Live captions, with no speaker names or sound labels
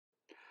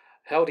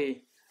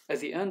Howdy! At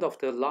the end of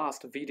the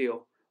last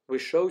video, we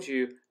showed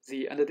you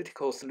the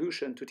analytical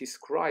solution to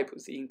describe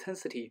the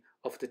intensity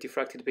of the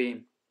diffracted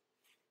beam.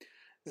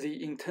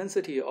 The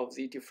intensity of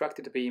the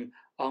diffracted beam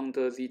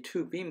under the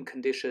two-beam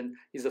condition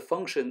is a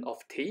function of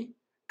T,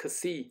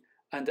 c,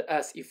 and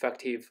S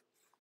effective.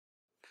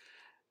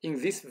 In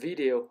this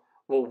video,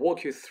 we'll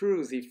walk you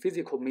through the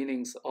physical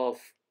meanings of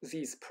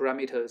these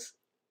parameters.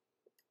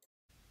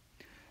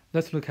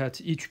 Let's look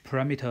at each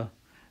parameter.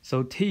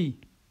 So T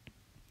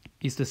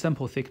is the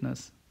sample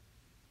thickness.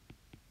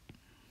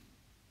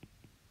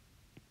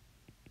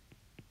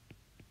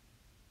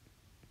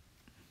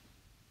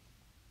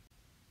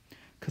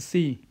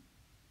 C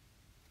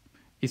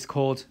is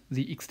called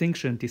the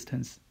extinction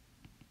distance.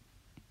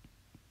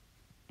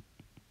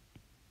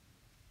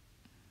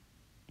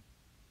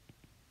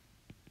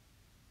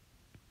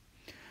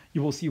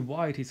 You will see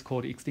why it is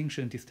called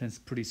extinction distance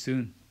pretty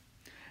soon.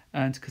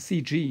 And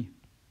Cg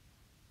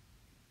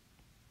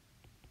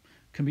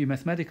can be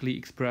mathematically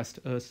expressed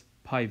as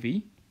pi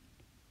v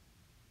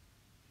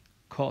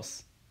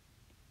cos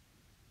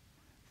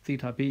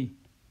theta b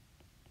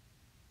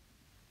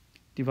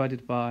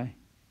divided by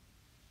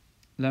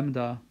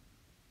lambda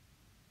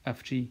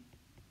Fg.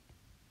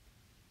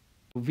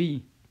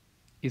 V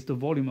is the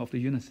volume of the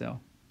unit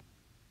cell.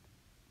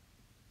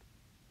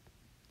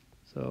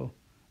 So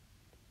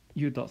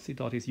U dot C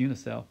dot is unit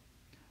cell.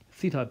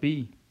 Theta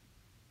b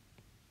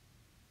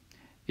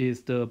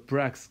is the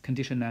Bragg's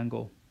condition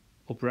angle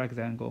or Bragg's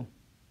angle.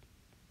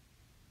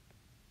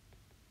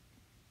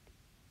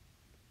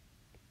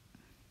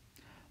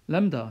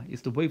 Lambda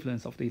is the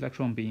wavelength of the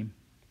electron beam.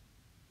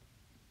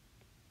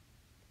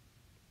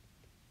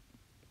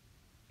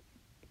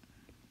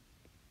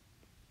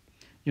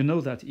 You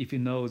know that if you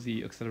know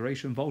the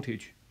acceleration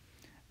voltage,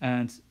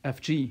 and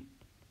Fg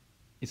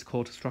is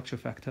called structure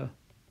factor.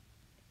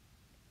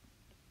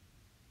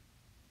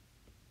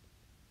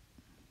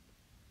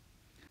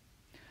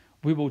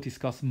 We will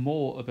discuss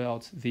more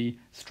about the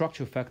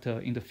structure factor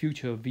in the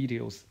future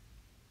videos.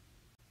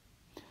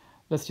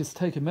 Let's just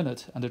take a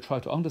minute and try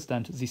to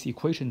understand this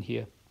equation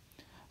here.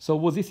 So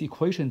what this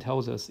equation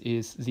tells us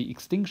is the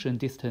extinction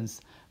distance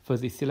for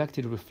the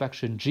selected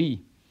reflection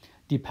G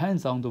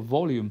depends on the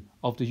volume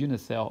of the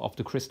unit cell of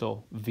the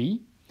crystal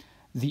V,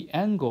 the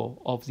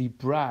angle of the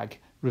Bragg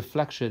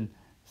reflection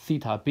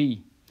theta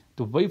b,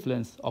 the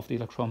wavelength of the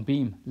electron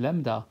beam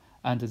lambda,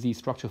 and the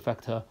structure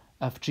factor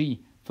Fg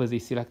for the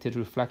selected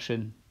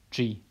reflection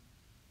G.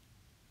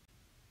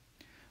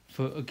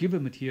 For a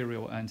given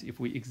material, and if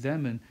we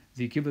examine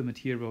the given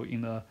material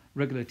in a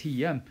regular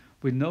TEM,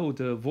 we know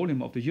the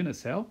volume of the unit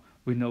cell,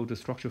 we know the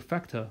structure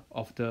factor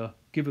of the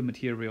given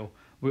material,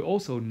 we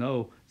also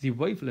know the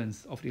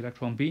wavelength of the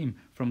electron beam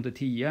from the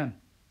TEM.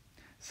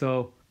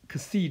 So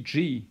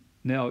Cg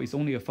now is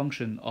only a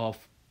function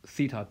of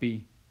theta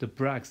b, the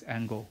Bragg's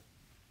angle.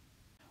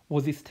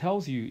 What this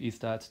tells you is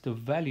that the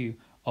value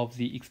of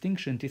the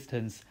extinction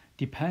distance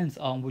depends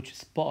on which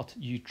spot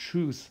you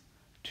choose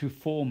to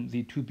form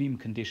the two-beam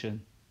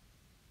condition.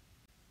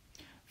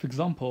 For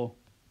example,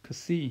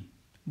 Cc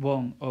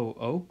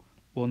 100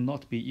 will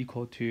not be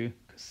equal to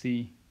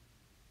Cc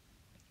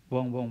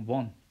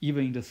 111,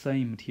 even in the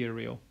same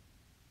material.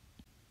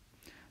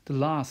 The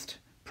last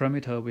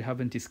parameter we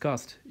haven't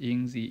discussed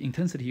in the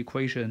intensity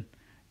equation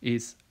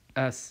is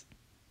S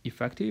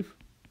effective.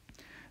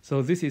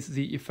 So this is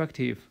the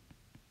effective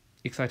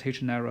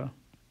excitation error.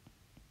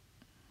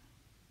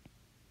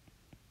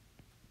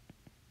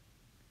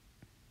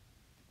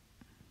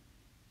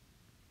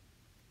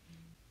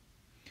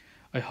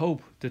 I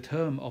hope the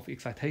term of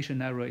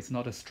excitation error is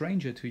not a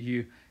stranger to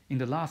you. In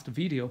the last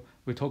video,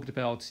 we talked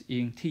about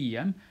in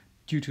TEM,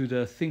 due to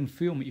the thin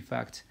film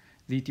effect,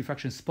 the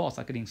diffraction spots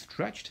are getting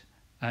stretched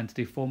and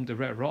they form the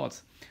red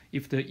rods.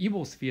 If the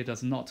evil sphere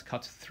does not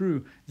cut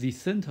through the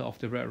center of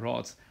the red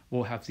rods,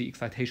 we'll have the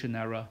excitation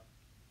error.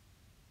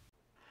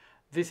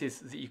 This is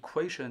the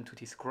equation to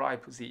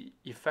describe the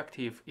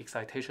effective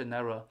excitation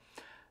error.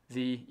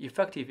 The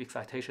effective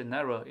excitation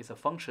error is a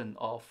function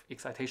of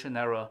excitation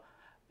error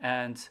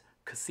and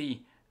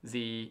C,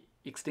 the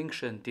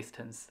extinction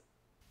distance.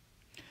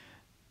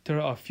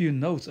 There are a few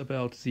notes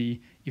about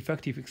the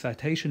effective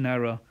excitation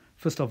error.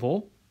 First of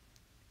all,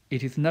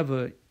 it is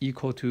never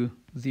equal to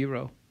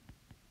 0.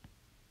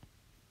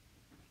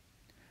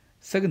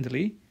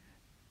 Secondly,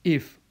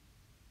 if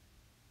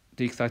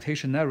the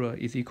excitation error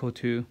is equal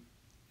to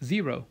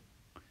 0,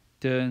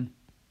 then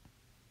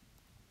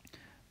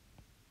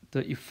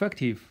the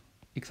effective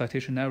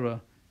excitation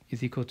error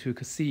is equal to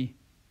C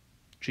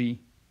G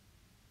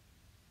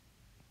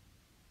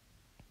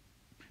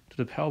to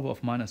the power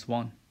of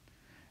 -1.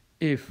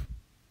 If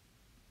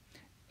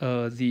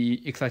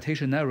the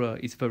excitation error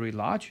is very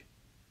large,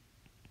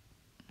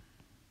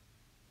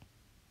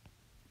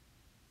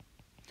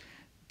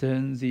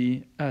 then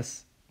the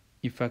S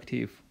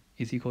effective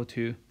is equal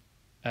to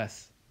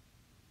S.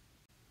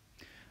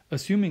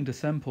 Assuming the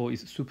sample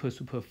is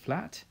super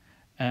flat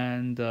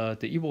and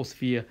the evil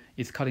sphere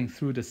is cutting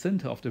through the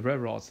center of the red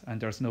rods and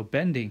there's no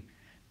bending,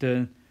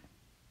 then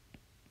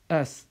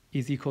S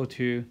is equal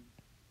to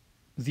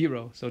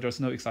 0, so there's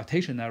no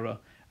excitation error.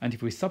 And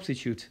if we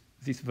substitute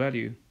this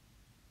value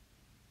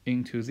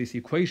into this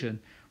equation,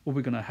 what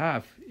we're going to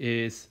have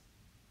is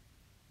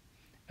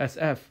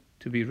SF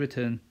to be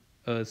written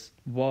as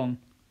 1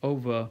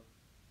 over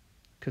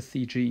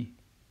Cg.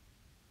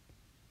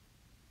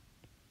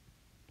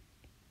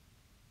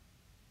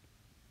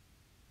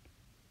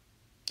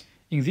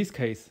 In this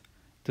case,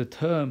 the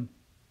term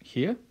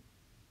here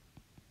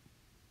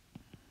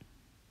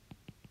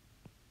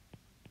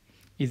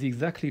is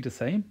exactly the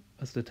same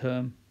as the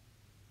term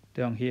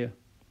down here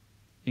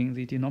in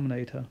the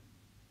denominator.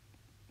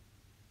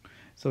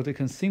 So they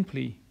can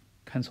simply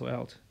cancel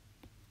out.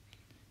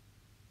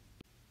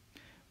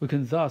 We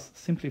can thus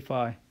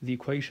simplify the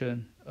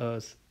equation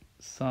as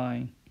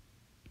sine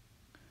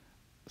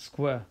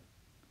square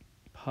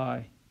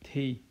pi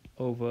t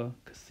over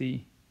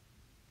c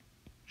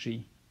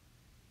g.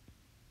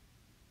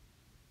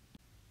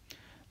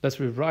 Let's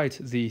rewrite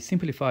the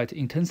simplified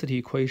intensity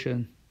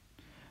equation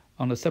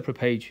on a separate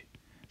page.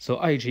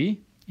 So Ig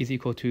is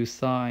equal to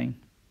sine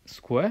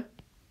square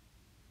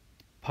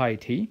pi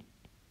t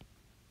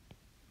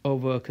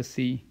over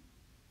c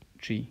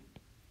g.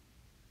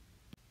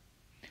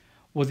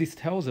 What this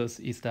tells us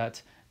is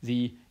that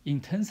the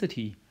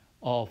intensity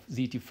of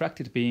the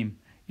diffracted beam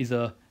is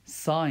a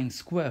sine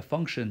square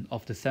function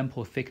of the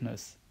sample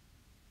thickness.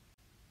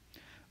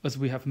 As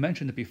we have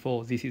mentioned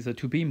before, this is a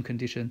two-beam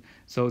condition,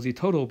 so the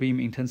total beam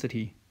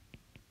intensity,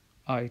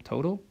 I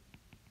total,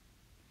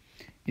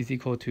 is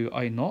equal to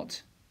I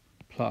naught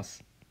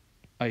plus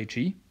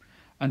Ig,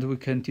 and we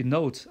can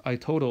denote I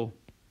total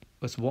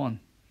as 1.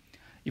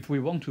 If we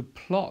want to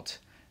plot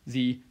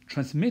the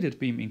transmitted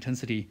beam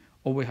intensity,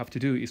 all we have to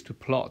do is to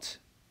plot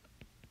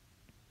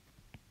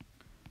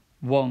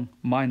 1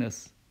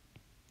 minus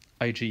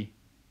Ig.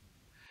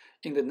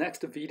 In the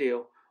next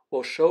video,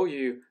 we'll show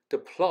you the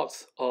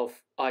plots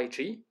of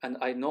Ig and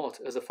I naught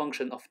as a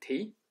function of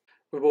t.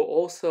 We will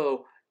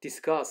also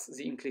discuss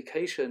the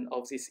implication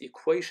of this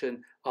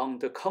equation on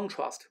the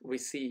contrast we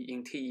see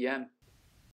in TEM.